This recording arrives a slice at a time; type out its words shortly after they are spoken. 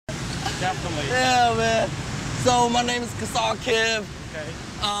Definitely. Yeah, man. So my name is Kosal Khiev. Okay.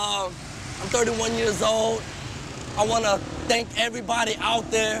 I'm 31 years old. I want to thank everybody out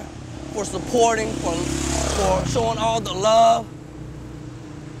there for supporting, for showing all the love.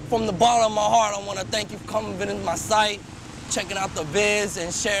 From the bottom of my heart, I want to thank you for coming to my site, checking out the vids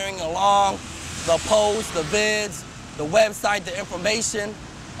and sharing along the posts, the vids, the website, the information,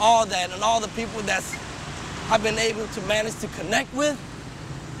 all that, and all the people that I've been able to manage to connect with.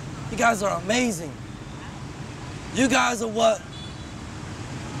 You guys are amazing. You guys are what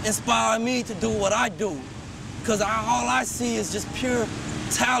inspire me to do what I do, because all I see is just pure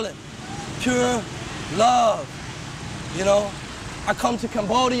talent, pure love, you know? I come to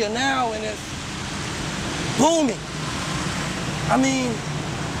Cambodia now and it's booming. I mean,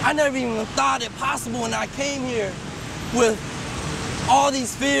 I never even thought it possible when I came here with all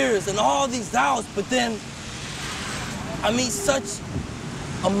these fears and all these doubts, but then I meet such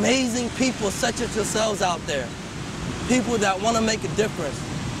amazing people such as yourselves out there. People that want to make a difference.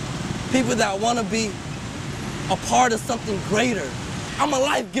 People that want to be a part of something greater. I'm a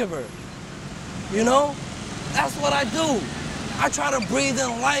life giver, you know? That's what I do. I try to breathe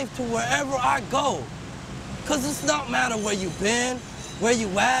in life to wherever I go. Because it's not matter where you've been, where you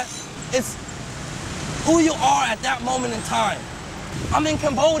at. It's who you are at that moment in time. I'm in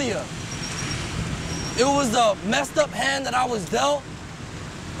Cambodia. It was a messed up hand that I was dealt.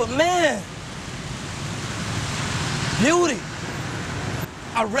 But man, beauty.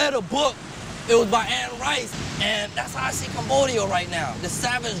 I read a book, it was by R.I.S.C, and that's how I see Cambodia right now. The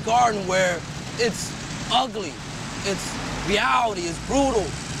savage garden where it's ugly, it's reality, it's brutal,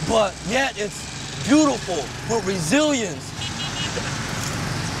 but yet it's beautiful with resilience.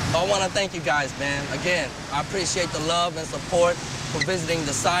 I want to thank you guys, man. Again, I appreciate the love and support for visiting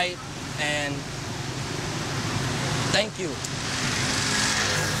the site, and thank you.